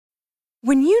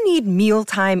When you need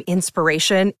mealtime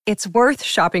inspiration, it's worth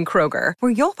shopping Kroger,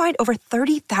 where you'll find over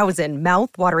 30,000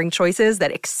 mouth-watering choices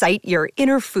that excite your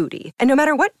inner foodie. And no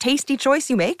matter what tasty choice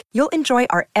you make, you'll enjoy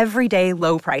our everyday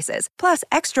low prices, plus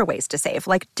extra ways to save,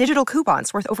 like digital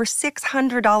coupons worth over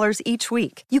 $600 each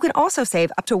week. You can also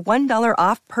save up to $1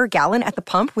 off per gallon at the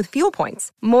pump with fuel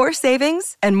points. More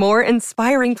savings and more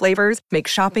inspiring flavors make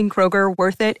shopping Kroger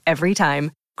worth it every time.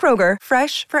 Kroger,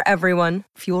 fresh for everyone.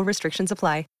 Fuel restrictions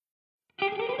apply.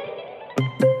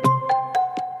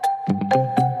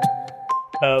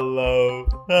 Hello,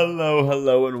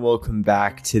 and welcome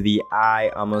back to the I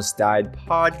Almost Died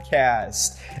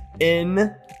podcast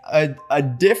in a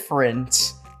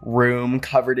different room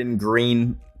covered in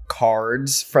green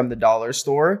cards from the dollar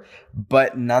store,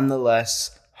 but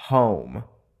nonetheless home.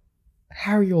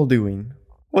 How are you all doing?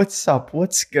 What's up?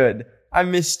 What's good? I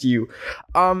missed you.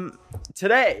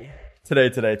 Today,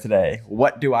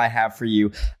 what do I have for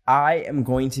you? I am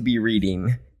going to be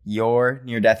reading your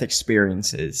near-death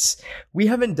experiences. We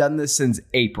haven't done this since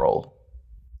April.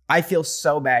 I feel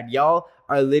so bad. Y'all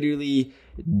are literally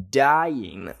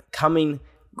dying,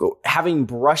 having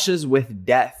brushes with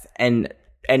death and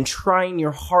trying your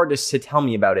hardest to tell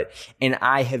me about it. And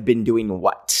I have been doing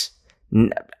what?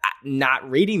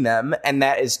 Not reading them, and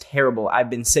that is terrible.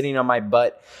 I've been sitting on my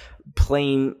butt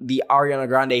playing the Ariana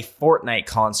Grande Fortnite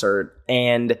concert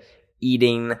and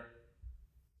eating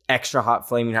extra hot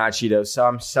flaming hot Cheetos. So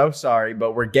I'm so sorry,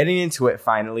 but we're getting into it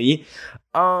finally.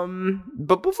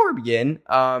 But before we begin,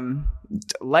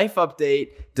 life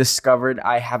update, discovered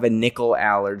I have a nickel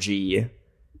allergy.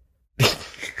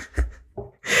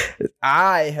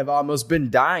 I have almost been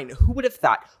dying. Who would have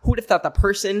thought? The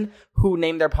person who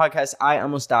named their podcast I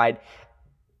Almost Died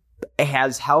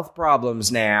has health problems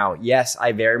now. Yes,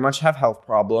 I very much have health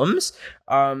problems.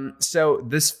 So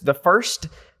the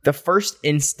first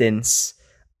instance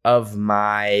of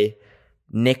my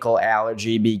nickel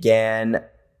allergy began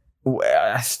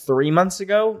 3 months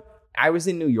ago. I was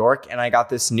in New York and I got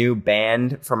this new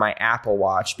band for my Apple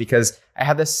Watch because I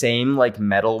had the same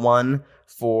metal one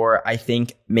for I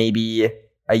think maybe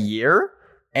a year,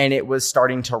 and it was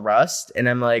starting to rust. And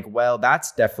I'm like, well,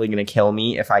 that's definitely going to kill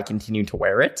me if I continue to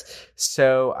wear it.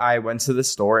 So I went to the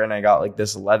store and I got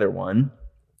this leather one.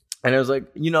 And I was like,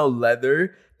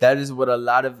 leather, that is what a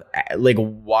lot of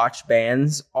watch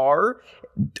bands are.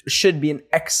 Should be an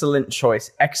excellent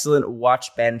choice. Excellent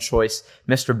watch band choice,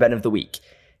 Mr. Ben of the Week.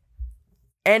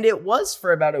 And it was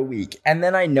for about a week. And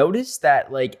then I noticed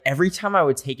that every time I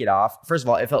would take it off, first of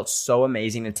all, it felt so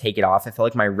amazing to take it off. I felt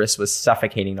like my wrist was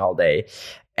suffocating all day.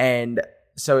 And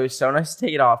so it was so nice to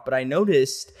take it off. But I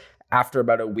noticed after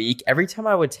about a week, every time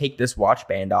I would take this watch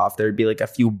band off, there would be a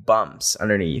few bumps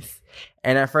underneath.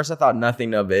 And at first I thought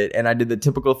nothing of it. And I did the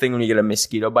typical thing when you get a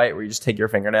mosquito bite where you just take your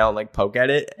fingernail and poke at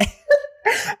it.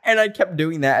 And I kept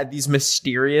doing that at these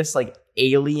mysterious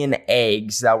alien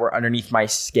eggs that were underneath my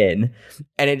skin.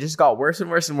 And it just got worse and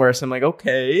worse and worse. I'm like,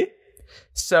 okay.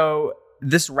 So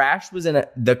this rash was in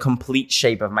the complete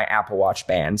shape of my Apple Watch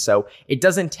band. So it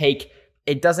doesn't take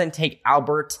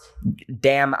Albert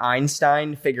damn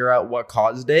Einstein to figure out what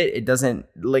caused it. It doesn't,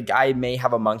 I may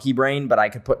have a monkey brain, but I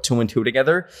could put two and two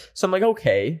together. So I'm like,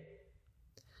 okay,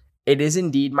 it is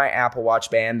indeed my Apple Watch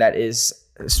band that is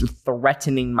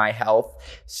threatening my health.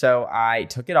 So I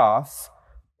took it off,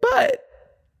 but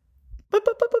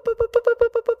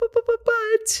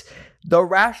the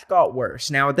rash got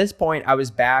worse. Now at this point, I was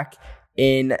back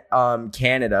in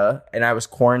Canada, and I was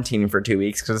quarantining for 2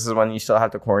 weeks because this is when you still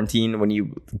have to quarantine when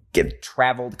you get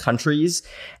traveled countries.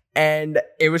 And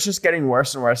it was just getting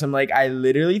worse and worse. I'm like, I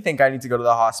literally think I need to go to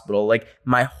the hospital.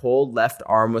 My whole left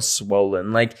arm was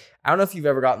swollen. I don't know if you've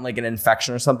ever gotten an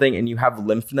infection or something and you have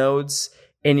lymph nodes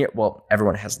in your, well,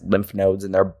 everyone has lymph nodes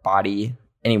in their body.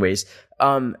 Anyways,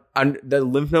 the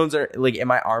lymph nodes are in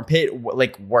my armpit,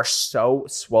 were so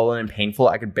swollen and painful.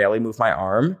 I could barely move my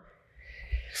arm.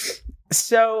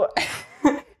 So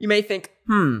you may think,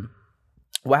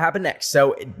 what happened next?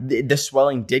 So the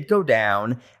swelling did go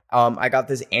down. I got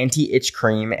this anti-itch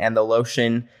cream and the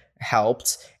lotion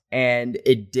helped. And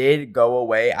it did go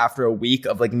away after a week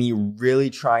of me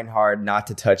really trying hard not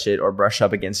to touch it or brush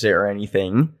up against it or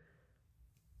anything.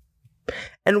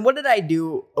 And what did I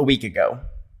do a week ago?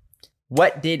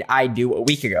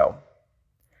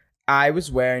 I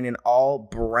was wearing an all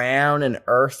brown and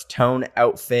earth tone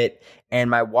outfit, and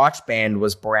my watch band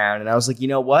was brown. And I was like, you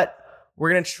know what?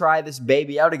 We're going to try this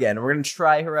baby out again. We're going to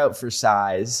try her out for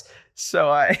size. So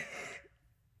I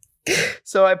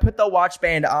put the watch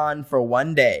band on for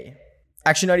one day.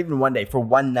 Actually, not even one day, for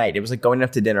one night. It was going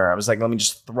up to dinner. I was like, let me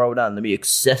just throw it on. Let me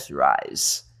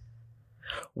accessorize.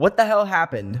 What the hell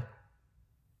happened?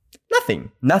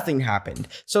 Nothing happened.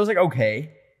 So I was like,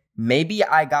 okay, maybe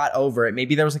I got over it.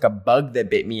 Maybe there was like a bug that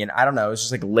bit me and I don't know. It was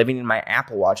just like living in my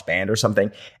Apple Watch band or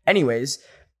something. Anyways,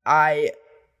 the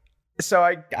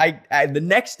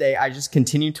next day I just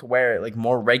continued to wear it like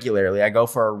more regularly. I go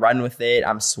for a run with it.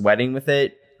 I'm sweating with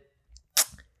it.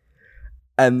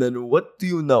 And then what do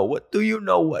you know?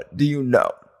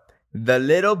 The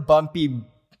little bumpy,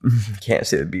 can't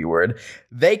say the B word.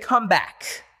 They come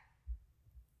back.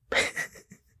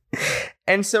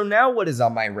 And so now what is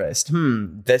on my wrist?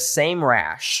 The same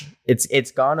rash.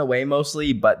 It's gone away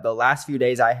mostly, but the last few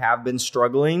days I have been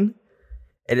struggling.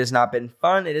 It has not been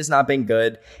fun. It has not been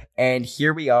good. And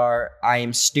here we are. I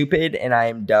am stupid and I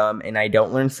am dumb and I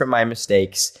don't learn from my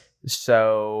mistakes.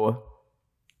 So,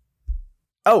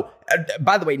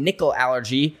 by the way, nickel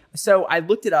allergy. So I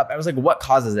looked it up. I was like, what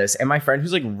causes this? And my friend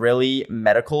who's like really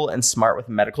medical and smart with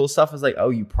medical stuff was like, oh,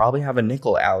 you probably have a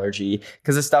nickel allergy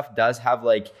because this stuff does have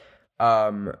like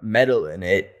metal in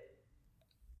it.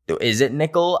 Is it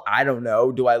nickel? I don't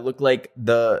know. Do I look like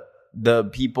the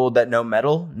people that know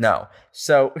metal? No.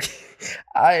 So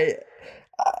I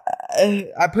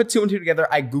put two and two together.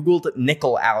 I Googled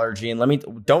nickel allergy and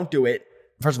don't do it.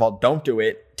 First of all, don't do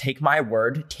it. Take my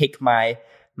word. Take my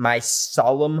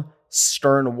solemn,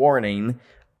 stern warning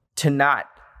to not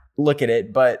look at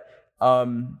it. But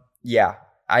yeah,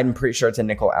 I'm pretty sure it's a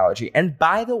nickel allergy. And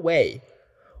by the way,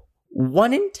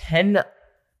 1 in 10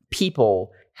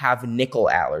 people have nickel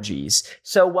allergies.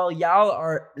 So while y'all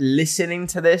are listening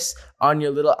to this on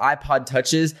your little iPod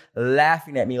touches,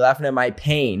 laughing at me, laughing at my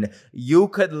pain, you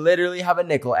could literally have a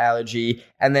nickel allergy.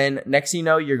 And then next thing you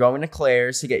know, you're going to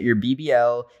Claire's to get your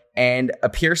BBL and a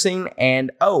piercing.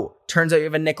 And turns out you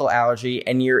have a nickel allergy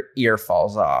and your ear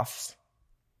falls off.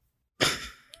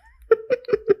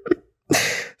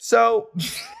 So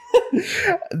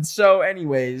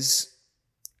anyways,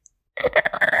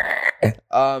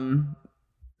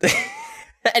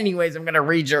 anyways, I'm gonna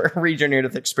read your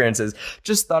near-death experiences.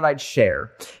 Just thought I'd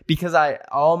share because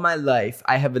all my life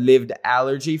I have lived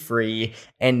allergy-free,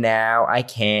 and now I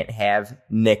can't have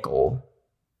nickel.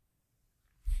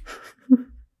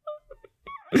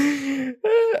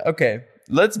 Okay,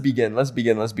 let's begin.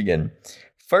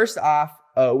 First off,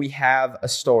 we have a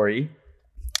story,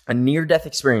 a near-death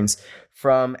experience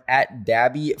from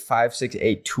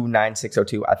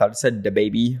 @Dabby568296002. I thought it said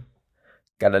DaBaby.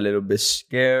 Got a little bit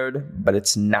scared, but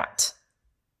it's not.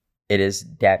 It is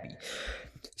Dabby.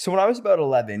 So when I was about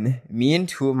 11, me and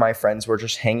two of my friends were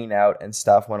just hanging out and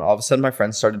stuff when all of a sudden my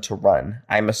friends started to run.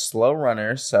 I'm a slow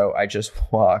runner, so I just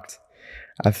walked.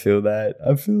 I feel that.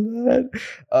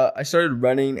 I started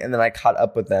running and then I caught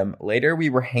up with them. Later, we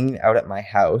were hanging out at my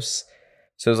house.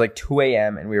 So it was like 2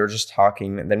 a.m. and we were just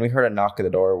talking. And then we heard a knock at the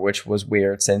door, which was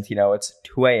weird since, it's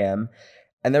 2 a.m.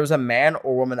 And there was a man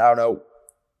or woman, I don't know,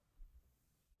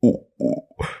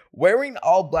 wearing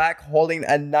all black, holding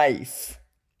a knife.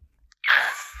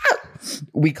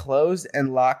 We closed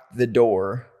and locked the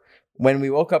door. When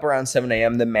we woke up around 7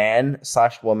 a.m., the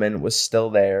man/woman was still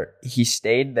there. He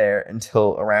stayed there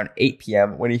until around 8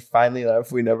 p.m. When he finally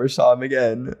left, we never saw him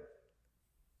again.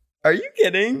 Are you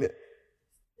kidding?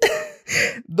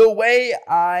 The way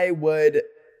I would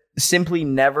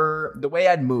the way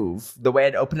I'd move, the way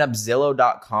I'd open up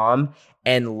Zillow.com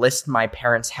and list my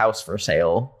parents' house for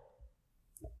sale.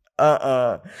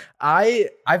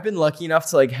 I've been lucky enough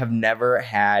to have never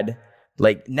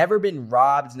been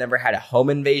robbed, never had a home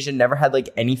invasion, never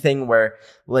had anything where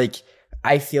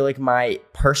I feel like my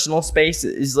personal space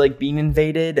is being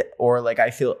invaded or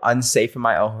I feel unsafe in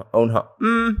my own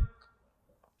home.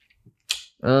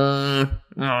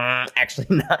 Actually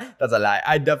not. That's a lie.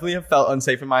 I definitely have felt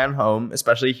unsafe in my own home,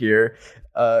 especially here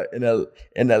in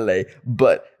LA,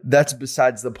 but that's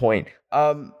besides the point.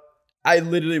 I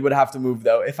literally would have to move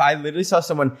though. If I literally saw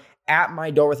someone at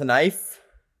my door with a knife,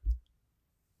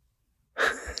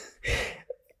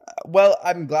 well,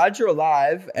 I'm glad you're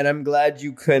alive and I'm glad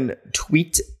you can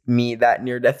tweet me that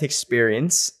near-death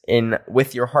experience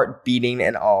with your heart beating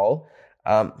and all.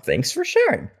 Thanks for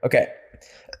sharing. Okay.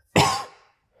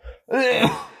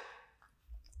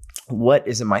 What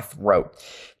is in my throat?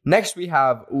 Next we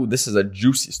have, this is a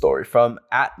juicy story from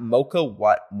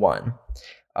 @MochaWhat1.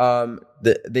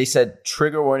 They said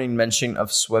trigger warning mention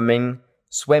of swimming.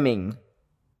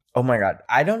 Oh my God.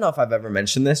 I don't know if I've ever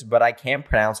mentioned this, but I can't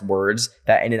pronounce words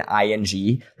that end in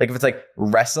ing. If it's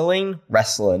wrestling.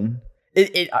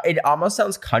 It almost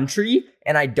sounds country,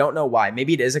 and I don't know why.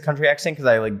 Maybe it is a country accent because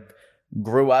I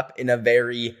grew up in a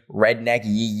very redneck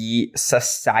yee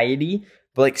society.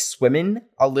 But swimming,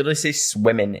 I'll literally say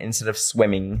swimmin' instead of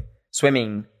swimming.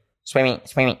 Swimming.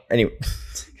 Anyway.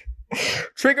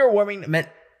 Trigger warning meant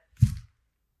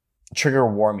Trigger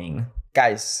warming.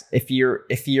 Guys, if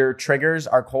your triggers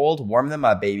are cold, warm them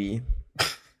up, baby.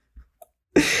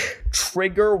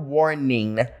 Trigger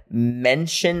warning.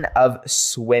 Mention of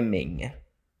swimming.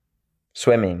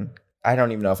 Swimming. I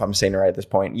don't even know if I'm saying it right at this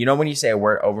point. You know when you say a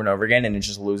word over and over again and it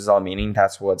just loses all meaning?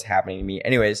 That's what's happening to me.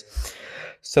 Anyways,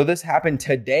 so this happened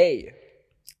today.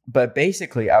 But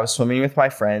basically, I was swimming with my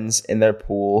friends in their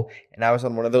pool, and I was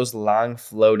on one of those long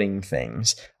floating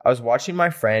things. I was watching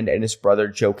my friend and his brother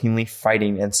jokingly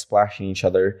fighting and splashing each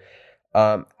other.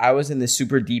 I was in the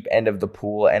super deep end of the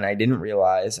pool, and I didn't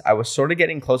realize. I was sort of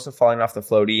getting close to falling off the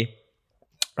floaty.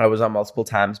 I was on multiple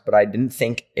times, but I didn't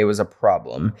think it was a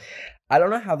problem. I don't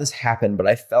know how this happened, but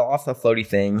I fell off the floaty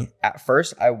thing. At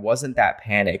first, I wasn't that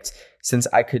panicked since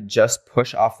I could just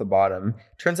push off the bottom.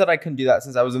 Turns out I couldn't do that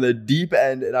since I was in the deep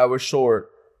end and I was short.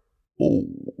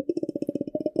 Ooh.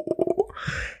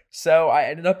 So I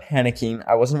ended up panicking.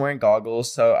 I wasn't wearing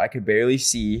goggles, so I could barely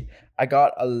see. I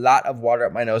got a lot of water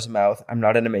up my nose and mouth. I'm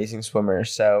not an amazing swimmer,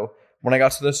 so when I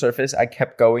got to the surface, I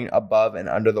kept going above and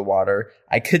under the water.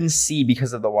 I couldn't see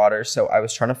because of the water, so I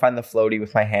was trying to find the floaty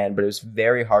with my hand, but it was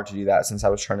very hard to do that since I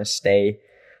was trying to stay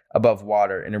above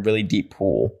water in a really deep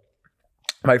pool.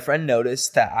 My friend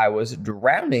noticed that I was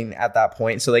drowning at that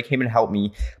point, so they came and helped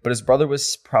me, but his brother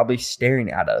was probably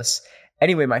staring at us.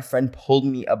 Anyway, my friend pulled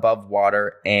me above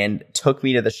water and took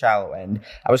me to the shallow end.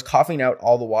 I was coughing out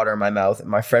all the water in my mouth, and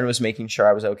my friend was making sure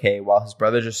I was okay while his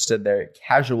brother just stood there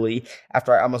casually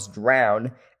after I almost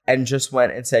drowned and just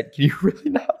went and said, "Can you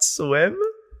really not swim?"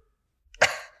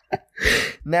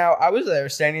 Now, I was there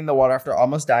standing in the water after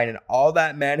almost dying, and all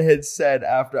that man had said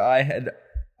after I had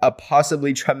a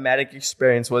possibly traumatic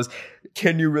experience was,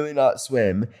 "Can you really not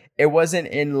swim?" It wasn't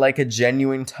in like a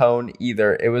genuine tone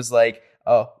either. It was like,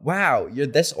 "Oh, wow, you're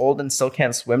this old and still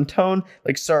can't swim" tone.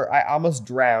 Like, "Sir, I almost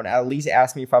drowned. At least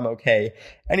ask me if I'm okay."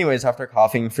 Anyways, after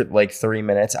coughing for like 3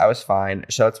 minutes, I was fine.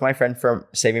 Shout out to my friend for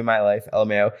saving my life,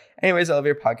 LMAO. Anyways, I love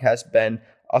your podcast, Ben.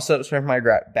 Also, sorry for my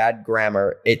bad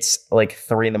grammar. It's like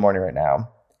 3 a.m. right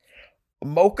now.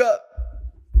 Mocha,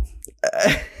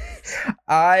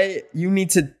 you need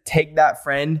to take that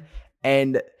friend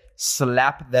and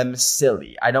slap them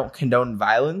silly. I don't condone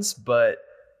violence, but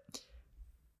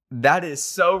that is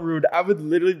so rude. I would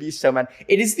literally be so mad.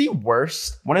 It is the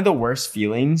worst, one of the worst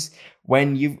feelings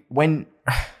when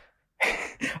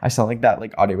I sound like that,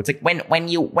 like audio. It's like when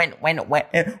you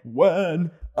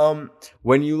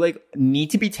like need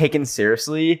to be taken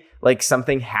seriously, like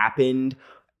something happened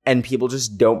and people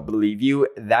just don't believe you.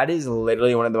 That is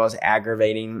literally one of the most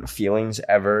aggravating feelings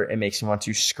ever. It makes me want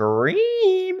to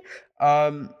scream.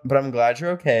 But I'm glad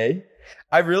you're okay.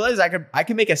 I realized I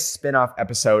could make a spin-off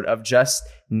episode of just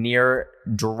near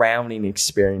drowning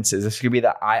experiences. This could be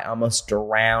the I Almost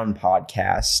Drowned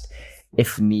podcast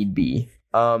if need be.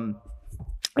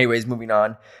 Anyways, moving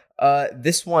on.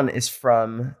 This one is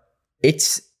from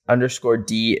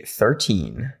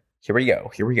it's_D13. Here we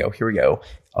go.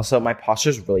 Also, my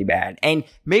posture's really bad. And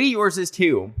maybe yours is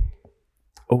too.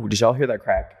 Oh, did y'all hear that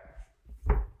crack?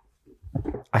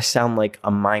 I sound like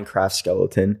a Minecraft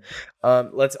skeleton.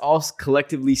 Let's all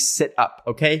collectively sit up,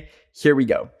 okay? Here we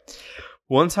go.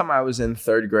 One time I was in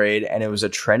 3rd grade, and it was a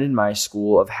trend in my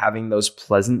school of having those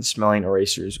pleasant-smelling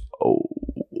erasers. Oh,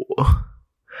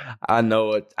 I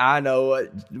know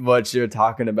what you're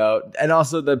talking about. And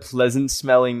also the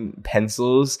pleasant-smelling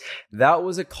pencils. That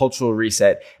was a cultural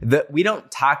reset. We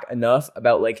don't talk enough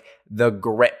about like the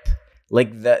grip.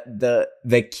 Like the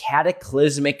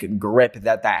cataclysmic grip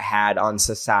that had on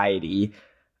society.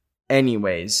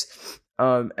 Anyways,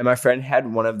 and my friend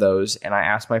had one of those, and I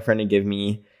asked my friend to give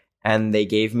me, and they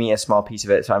gave me a small piece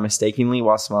of it. So I mistakenly,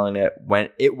 while smelling it,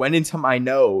 went into my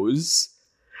nose.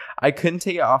 I couldn't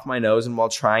take it off my nose, and while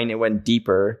trying, it went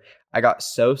deeper. I got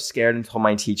so scared and told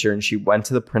my teacher, and she went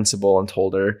to the principal and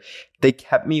told her. They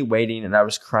kept me waiting, and I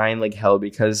was crying like hell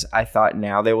because I thought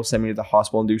now they will send me to the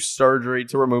hospital and do surgery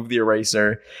to remove the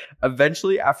eraser.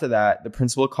 Eventually, after that, the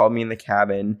principal called me in the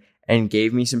cabin and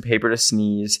gave me some paper to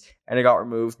sneeze, and it got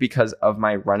removed because of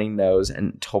my running nose,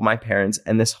 and told my parents,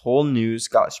 and this whole news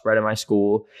got spread in my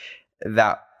school.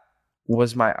 That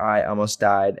was my I almost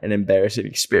died, an embarrassing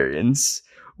experience.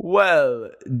 Well,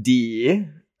 D,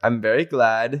 I'm very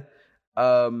glad.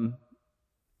 I'm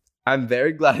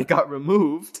very glad it got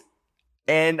removed,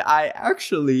 and I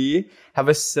actually have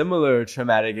a similar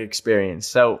traumatic experience.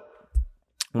 So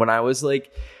when I was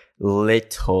like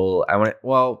little, I want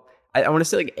to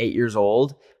say like 8 years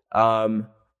old. I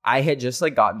had just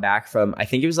like gotten back from, I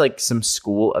think it was like some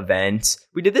school event.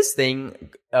 We did this thing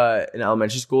in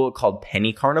elementary school called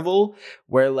Penny Carnival,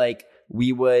 where like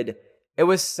it It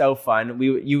was so fun.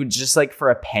 You would just like for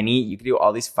a penny, you could do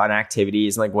all these fun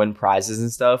activities and like win prizes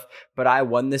and stuff. But I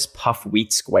won this puff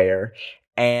wheat square,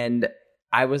 and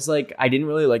I was like, I didn't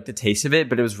really like the taste of it,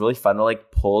 but it was really fun to like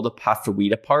pull the puffed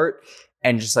wheat apart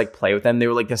and just like play with them. They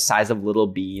were like the size of little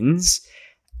beans.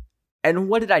 And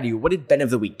what did I do? What did Ben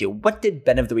of the Week do? What did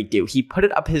Ben of the Week do? He put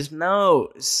it up his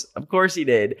nose. Of course he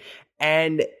did.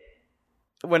 And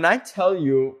when I tell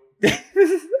you,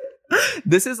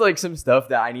 this is like some stuff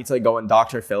that I need to like go on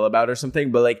Dr. Phil about or something.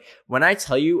 But like when I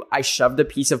tell you, I shoved a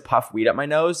piece of puffed wheat up my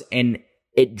nose and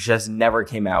it just never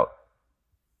came out.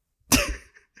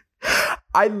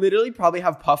 I literally probably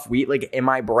have puffed wheat like in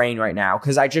my brain right now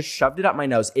because I just shoved it up my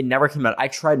nose. It never came out. I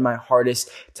tried my hardest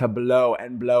to blow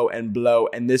and blow and blow,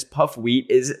 and this puffed wheat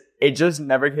it just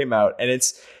never came out. And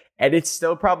it's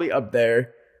still probably up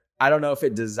there. I don't know if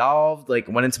it dissolved, like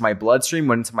went into my bloodstream,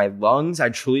 went into my lungs. I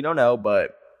truly don't know.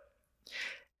 But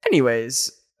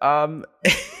anyways,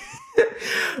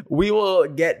 we will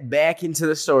get back into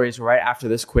the stories right after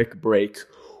this quick break.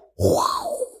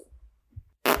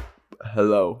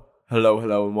 Hello,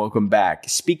 and welcome back.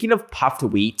 Speaking of puffed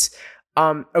wheat,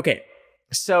 okay,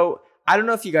 so I don't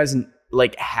know if you guys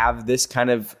like have this kind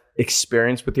of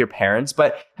experience with your parents,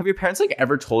 but have your parents like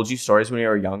ever told you stories when you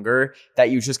were younger that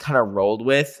you just kind of rolled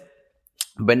with,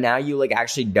 but now you like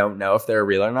actually don't know if they're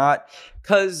real or not?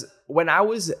 Because when I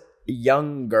was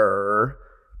younger,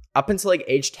 up until like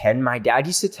age 10, my dad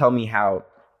used to tell me how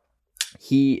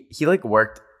he like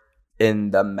worked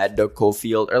in the medical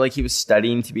field, or like he was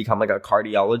studying to become like a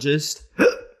cardiologist.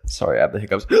 Sorry, I have the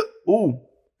hiccups. Ooh,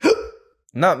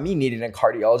 not me needing a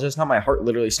cardiologist, not my heart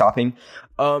literally stopping.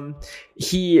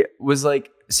 He was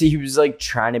like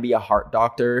trying to be a heart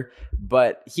doctor,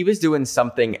 but he was doing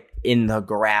something in the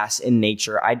grass in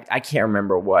nature. I can't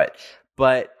remember what,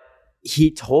 but he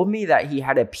told me that he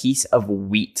had a piece of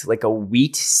wheat, like a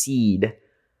wheat seed,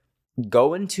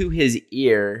 go into his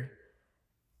ear.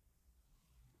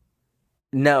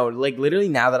 No, like literally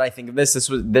now that I think of this,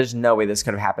 there's no way this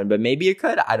could have happened, but maybe it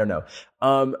could. I don't know.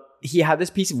 He had this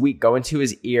piece of wheat go into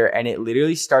his ear and it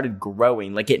literally started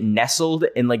growing. Like it nestled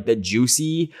in like the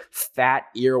juicy fat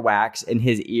earwax in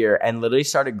his ear and literally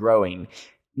started growing.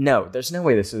 No, there's no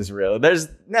way this is real. There's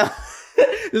no,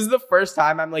 this is the first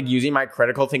time I'm like using my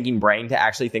critical thinking brain to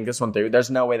actually think this one through.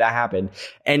 There's no way that happened.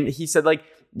 And he said like,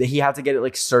 he had to get it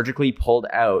like surgically pulled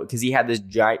out because he had this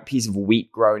giant piece of wheat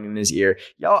growing in his ear.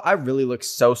 Y'all, I really look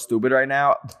so stupid right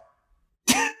now.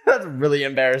 That's really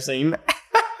embarrassing.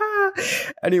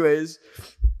 Anyways,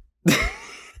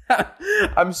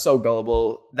 I'm so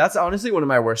gullible. That's honestly one of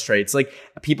my worst traits. Like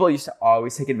people used to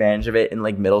always take advantage of it in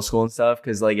like middle school and stuff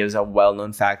because like it was a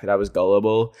well-known fact that I was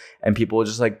gullible and people would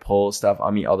just like pull stuff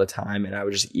on me all the time and I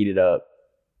would just eat it up.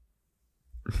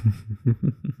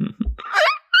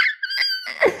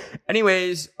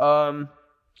 Anyways,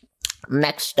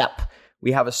 next up,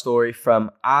 we have a story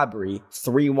from Aubrey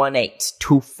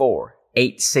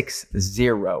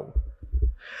 318-24860.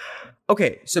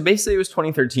 Okay, so basically it was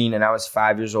 2013 and I was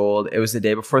 5 years old. It was the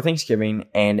day before Thanksgiving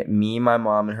and me, my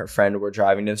mom, and her friend were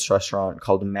driving to this restaurant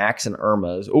called Max and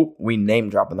Irma's. Oh, we name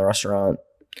dropping the restaurant.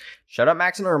 Shout out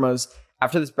Max and Irma's.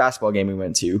 After this basketball game we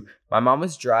went to, my mom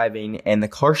was driving and the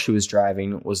car she was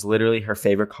driving was literally her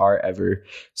favorite car ever.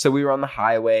 So we were on the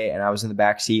highway and I was in the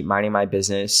back seat minding my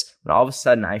business when all of a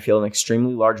sudden I feel an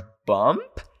extremely large bump.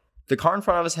 The car in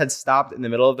front of us had stopped in the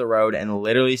middle of the road and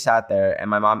literally sat there, and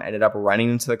my mom ended up running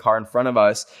into the car in front of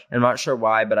us. And I'm not sure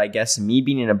why, but I guess me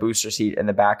being in a booster seat in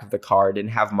the back of the car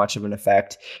didn't have much of an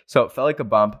effect. So it felt like a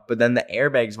bump, but then the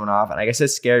airbags went off and I guess it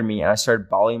scared me and I started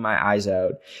bawling my eyes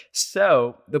out.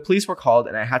 So the police were called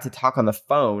and I had to talk on the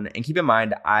phone. And keep in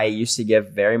mind, I used to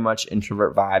give very much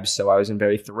introvert vibes, so I wasn't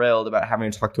very thrilled about having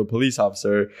to talk to a police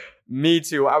officer. Me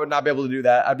too. I would not be able to do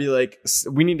that. I'd be like,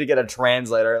 we need to get a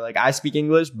translator. Like, I speak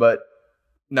English, but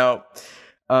no.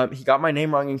 He got my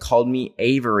name wrong and called me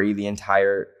Avery the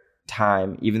entire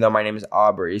time, even though my name is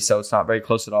Aubrey, so it's not very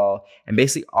close at all. And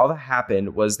basically all that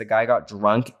happened was the guy got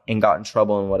drunk and got in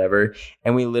trouble and whatever,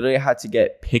 and we literally had to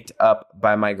get picked up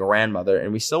by my grandmother,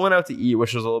 and we still went out to eat,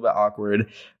 which was a little bit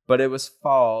awkward, but it was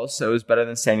fall, so it was better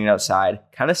than standing outside.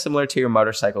 Kind of similar to your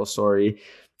motorcycle story.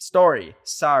 Sorry.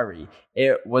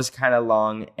 It was kind of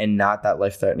long and not that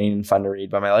life-threatening and fun to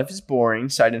read, but my life is boring,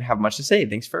 so I didn't have much to say.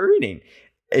 Thanks for reading.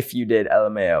 If you did,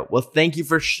 LMAO. Well, thank you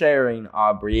for sharing,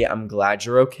 Aubrey. I'm glad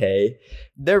you're okay.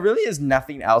 There really is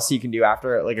nothing else you can do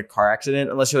after like a car accident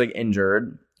unless you're like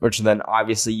injured, which then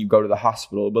obviously you go to the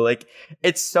hospital. But like,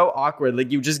 it's so awkward.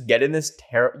 Like, you just get in this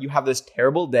you have this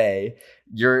terrible day.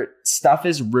 Your stuff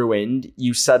is ruined.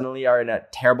 You suddenly are in a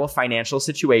terrible financial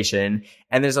situation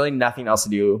and there's really nothing else to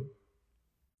do.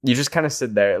 You just kind of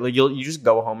sit there. Like, you just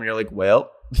go home and you're like,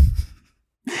 well,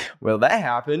 well, that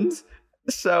happened.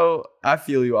 So I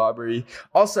feel you, Aubrey.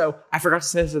 Also, I forgot to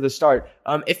say this at the start.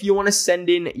 If you want to send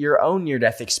in your own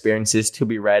near-death experiences to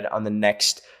be read on the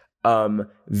next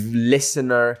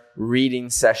listener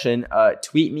reading session,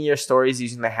 tweet me your stories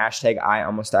using the hashtag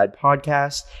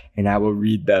 #IAlmostDiedPodcast, and I will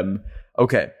read them.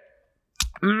 Okay,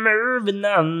 moving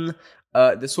on.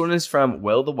 This one is from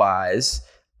Will the Wise.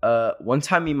 One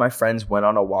time me and my friends went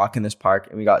on a walk in this park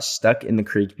and we got stuck in the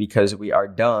creek because we are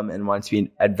dumb and wanted to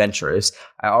be adventurous.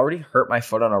 I already hurt my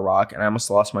foot on a rock and I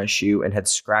almost lost my shoe and had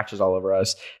scratches all over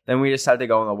us. Then we decided to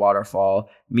go in the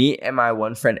waterfall. Me and my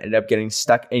one friend ended up getting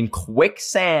stuck in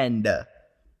quicksand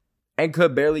and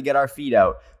could barely get our feet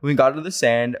out. We got to the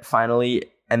sand finally,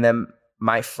 and then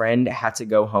my friend had to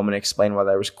go home and explain why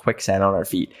there was quicksand on our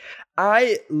feet.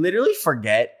 I literally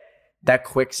forget that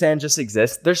quicksand just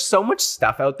exists. There's so much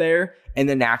stuff out there in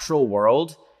the natural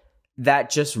world that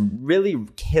just really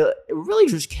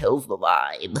just kills the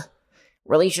vibe.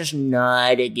 Really just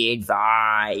not a good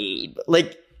vibe.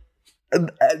 Like,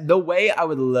 the way I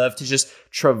would love to just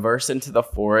traverse into the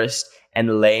forest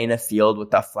and lay in a field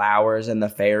with the flowers and the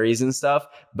fairies and stuff,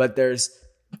 but there's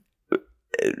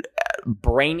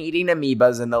brain-eating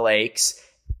amoebas in the lakes,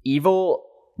 evil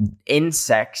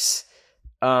insects,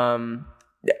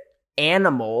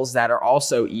 animals that are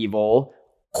also evil,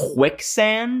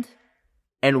 quicksand,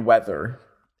 and weather.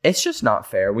 It's just not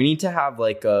fair. We need to have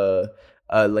like a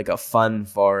fun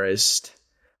forest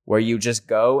where you just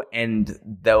go and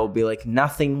there'll be like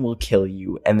nothing will kill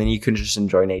you, and then you can just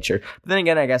enjoy nature. But then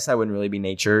again, I guess that wouldn't really be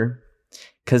nature,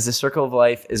 because the circle of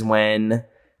life is when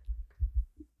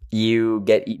you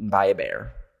get eaten by a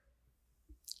bear.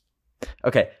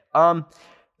 Okay.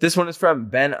 This one is from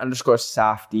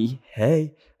Ben_Softy.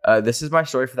 Hey. This is my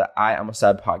story for the I Almost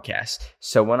Died podcast.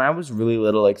 So when I was really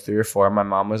little, like 3 or 4, my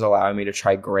mom was allowing me to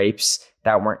try grapes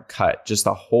that weren't cut, just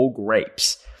the whole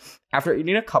grapes. After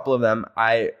eating a couple of them,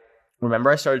 I remember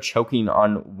I started choking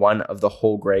on one of the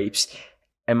whole grapes,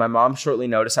 and my mom shortly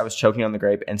noticed I was choking on the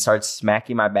grape and started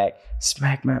smacking my back.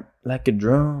 Smack my like a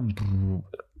drum.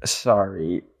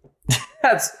 Sorry.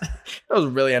 That was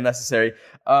really unnecessary.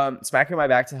 Smacking my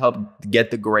back to help get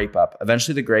the grape up.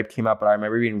 Eventually the grape came up, but I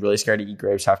remember being really scared to eat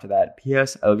grapes after that.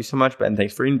 P.S. I love you so much, Ben.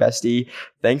 Thanks for being bestie.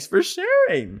 Thanks for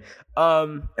sharing.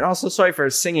 And also sorry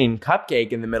for singing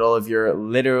Cupcake in the middle of your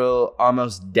literal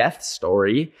almost death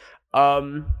story.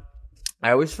 I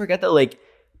always forget that like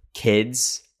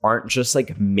kids aren't just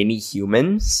like mini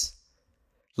humans.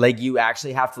 Like, you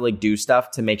actually have to like do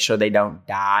stuff to make sure they don't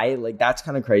die. Like, that's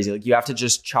kind of crazy. Like, you have to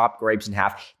just chop grapes in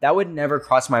half. That would never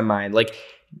cross my mind. Like,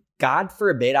 God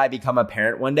forbid I become a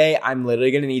parent one day. I'm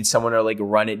literally going to need someone to like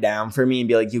run it down for me and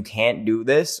be like, you can't do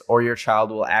this, or your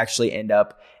child will actually end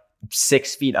up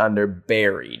 6 feet under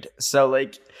buried. So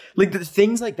like the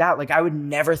things like that, like I would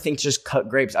never think to just cut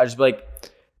grapes. I'd just be like,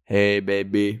 hey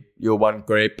baby, you want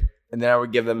grape? And then I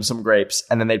would give them some grapes,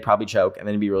 and then they'd probably choke, and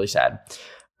then it'd be really sad.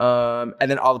 And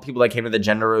then all the people that came to the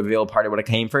gender reveal party would have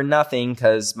came for nothing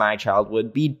because my child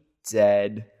would be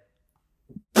dead.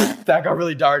 That got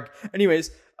really dark.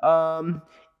 Anyways,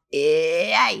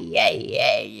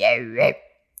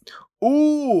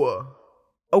 ooh.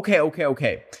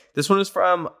 Okay. This one is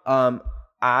from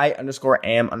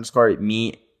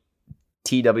I_am_me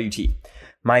TWT.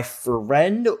 My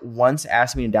friend once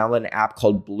asked me to download an app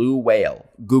called Blue Whale,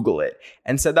 Google it,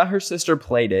 and said that her sister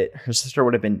played it. Her sister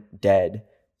would have been dead.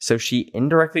 So she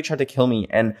indirectly tried to kill me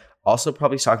and also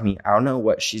probably stalked me. I don't know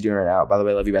what she's doing right now. By the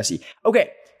way, love you, Bessie. Okay,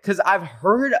 because I've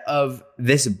heard of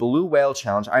this Blue Whale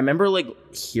challenge. I remember like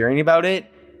hearing about it.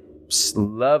 Just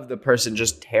love the person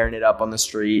just tearing it up on the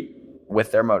street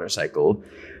with their motorcycle.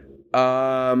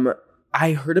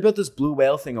 I heard about this Blue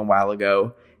Whale thing a while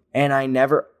ago, and I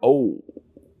never... Oh,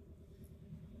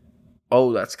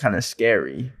 that's kind of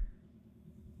scary.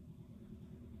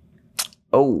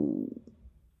 Oh.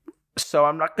 So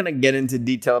I'm not going to get into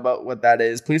detail about what that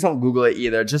is. Please don't Google it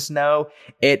either. Just know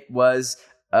it was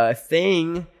a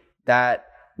thing that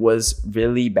was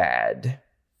really bad.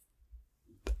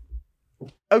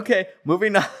 Okay,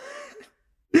 moving on.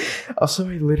 Also,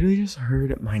 I literally just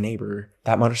heard my neighbor.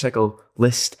 That motorcycle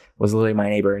list was literally my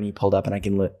neighbor, and he pulled up, and I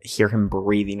can hear him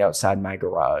breathing outside my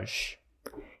garage.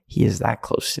 He is that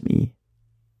close to me.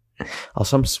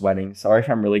 Also, I'm sweating. Sorry if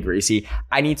I'm really greasy.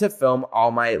 I need to film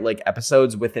all my like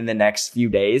episodes within the next few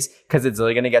days because it's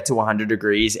really going to get to 100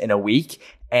 degrees in a week.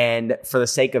 And for the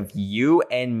sake of you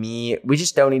and me, we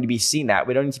just don't need to be seeing that.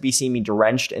 We don't need to be seeing me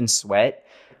drenched in sweat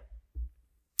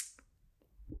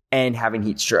and having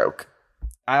heat stroke.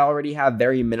 I already have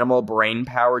very minimal brain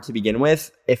power to begin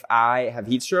with. If I have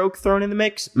heat stroke thrown in the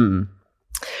mix,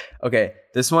 Okay,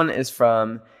 this one is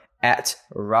from at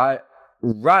Rajhi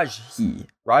 _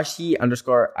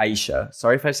 Aisha.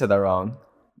 Sorry if I said that wrong,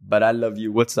 but I love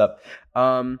you. What's up?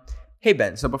 Hey,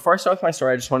 Ben. So before I start with my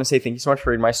story, I just want to say thank you so much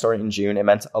for reading my story in June. It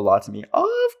meant a lot to me.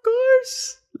 Oh, of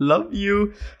course. Love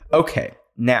you. Okay,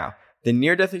 now, the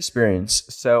near-death experience.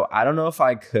 So I don't know if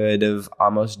I could have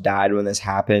almost died when this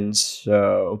happened.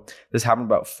 So this happened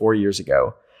about 4 years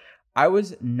ago. I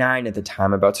was 9 at the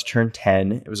time, about to turn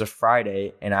 10. It was a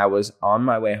Friday, and I was on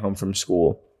my way home from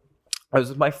school. I was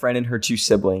with my friend and her 2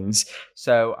 siblings.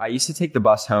 So I used to take the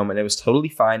bus home, and it was totally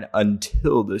fine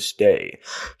until this day.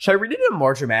 Should I read it in a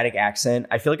more dramatic accent?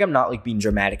 I feel like I'm not being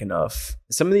dramatic enough.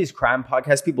 Some of these crime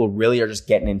podcast people really are just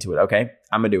getting into it, okay?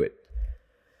 I'm going to do it.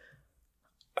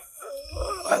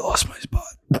 I lost my spot.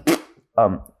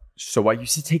 So I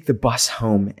used to take the bus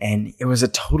home, and it was a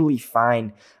totally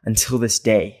fine until this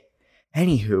day.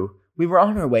 Anywho, we were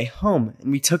on our way home,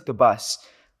 and we took the bus.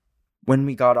 When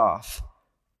we got off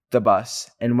the bus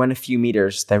and went a few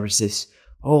meters, there was this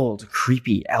old,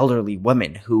 creepy, elderly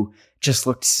woman who just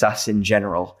looked sus in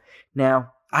general.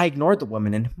 Now, I ignored the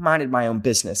woman and minded my own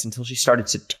business until she started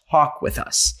to talk with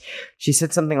us. She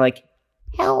said something like,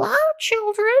 "Hello,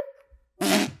 children."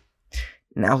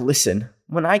 Now listen,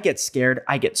 when I get scared,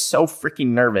 I get so freaking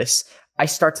nervous. I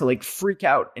start to freak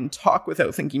out and talk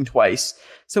without thinking twice.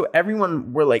 So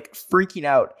everyone were freaking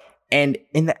out, and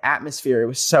in the atmosphere, it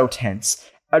was so tense.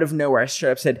 Out of nowhere, I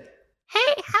straight up said,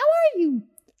 "Hey, how are you?"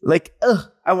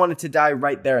 I wanted to die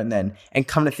right there and then. And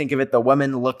come to think of it, the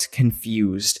woman looked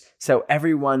confused. So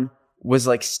everyone was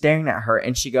staring at her,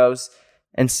 and she goes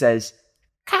and says,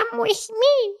 "Come with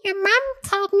me. Your mom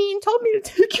called me and told me to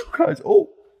take you guys." Oh.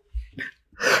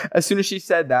 As soon as she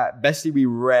said that, bestie, we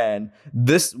ran.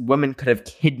 This woman could have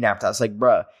kidnapped us,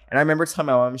 bruh. And I remember telling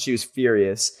my mom, she was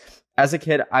furious. As a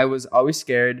kid, I was always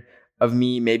scared of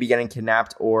me maybe getting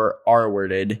kidnapped or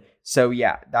R-worded. So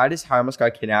yeah, that is how I almost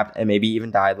got kidnapped and maybe even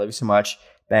died. Love you so much,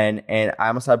 Ben. And I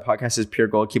Almost Died podcast is pure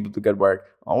gold. Keep up the good work.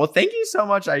 Oh, well, thank you so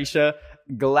much, Aisha.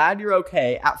 Glad you're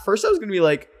okay. At first, I was going to be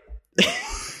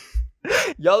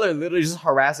y'all are literally just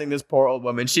harassing this poor old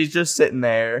woman. She's just sitting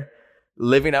there,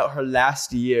 living out her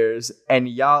last years, and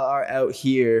y'all are out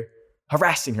here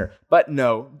harassing her. But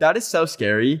no, that is so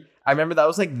scary. I remember that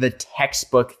was the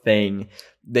textbook thing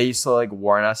they used to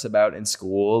warn us about in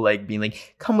school, being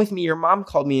 "Come with me, your mom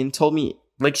called me and told me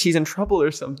she's in trouble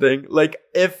or something."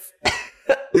 If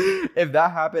if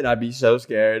that happened, I'd be so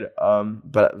scared.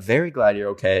 But very glad you're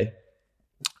okay.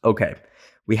 Okay,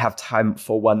 we have time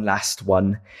for one last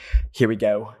one. Here we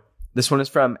go. This one is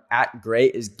from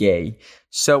 @GrayIsGay.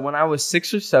 So when I was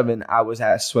 6 or 7, I was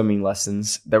at swimming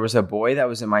lessons. There was a boy that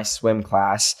was in my swim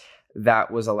class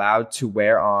that was allowed to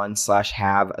wear on /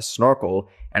 have a snorkel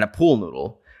and a pool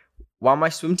noodle. While my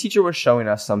swim teacher was showing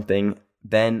us something,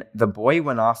 then the boy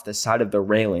went off the side of the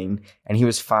railing and he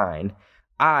was fine.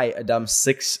 I, a dumb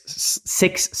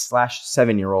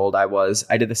 6/7-year-old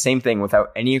I did the same thing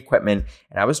without any equipment,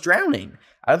 and I was drowning.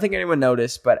 I don't think anyone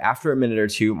noticed, but after a minute or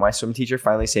two, my swim teacher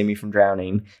finally saved me from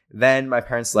drowning. Then my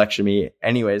parents lectured me.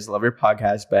 Anyways, love your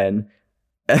podcast, Ben.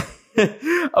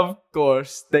 Of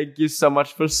course. Thank you so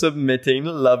much for submitting.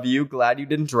 Love you. Glad you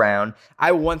didn't drown.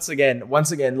 I once again,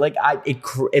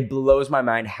 it blows my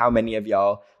mind how many of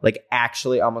y'all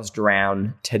actually almost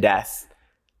drown to death.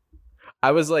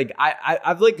 I was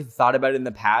I've thought about it in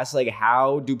the past,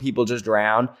 how do people just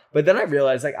drown? But then I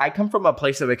realized I come from a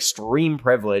place of extreme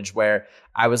privilege where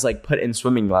I was put in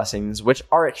swimming lessons, which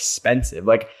are expensive.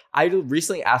 I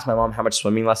recently asked my mom how much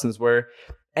swimming lessons were,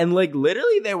 and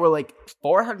literally they were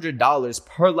 $400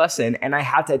 per lesson, and I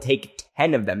had to take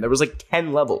 10 of them. There was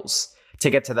 10 levels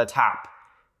to get to the top.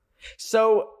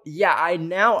 So yeah, I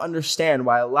now understand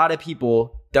why a lot of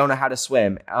people don't know how to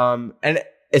swim. And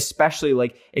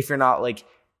especially if you're not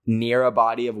near a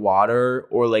body of water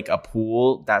or a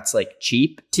pool that's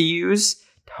cheap to use.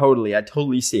 I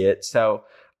totally see it. So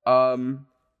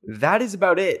that is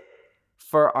about it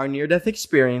for our near-death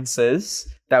experiences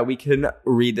that we can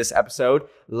read this episode.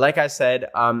 Like I said,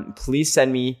 please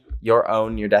send me your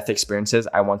own near-death experiences.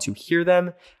 I want to hear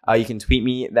them. You can tweet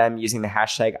me them using the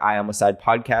hashtag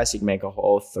 #IAlmostDiedPodcast. You can make a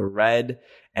whole thread,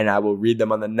 and I will read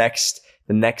them on the next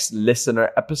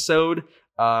listener episode.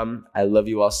 I love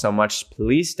you all so much.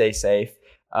 Please stay safe.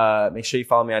 Make sure you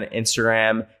follow me on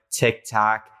Instagram,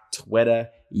 TikTok, Twitter,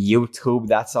 YouTube.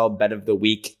 That's all bet of the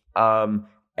week.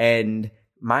 And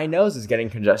my nose is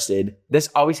getting congested. This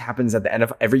always happens at the end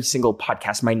of every single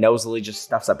podcast. My nose literally just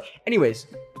stuffs up. Anyways,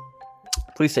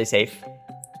 please stay safe.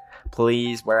 Please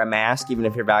please wear a mask even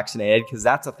if you're vaccinated, because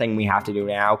that's a thing we have to do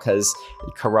now, because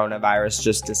coronavirus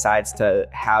just decides to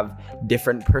have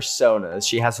different personas.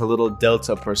 She has her little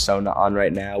Delta persona on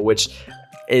right now, which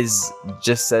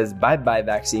just says, bye-bye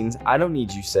vaccines. I don't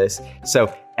need you, sis.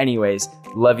 So anyways,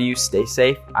 love you. Stay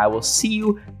safe. I will see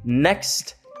you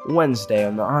next Wednesday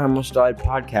on the I Almost Died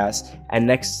podcast and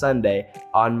next Sunday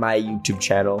on my YouTube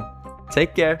channel.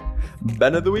 Take care.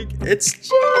 Ben of the week, it's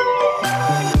Jay.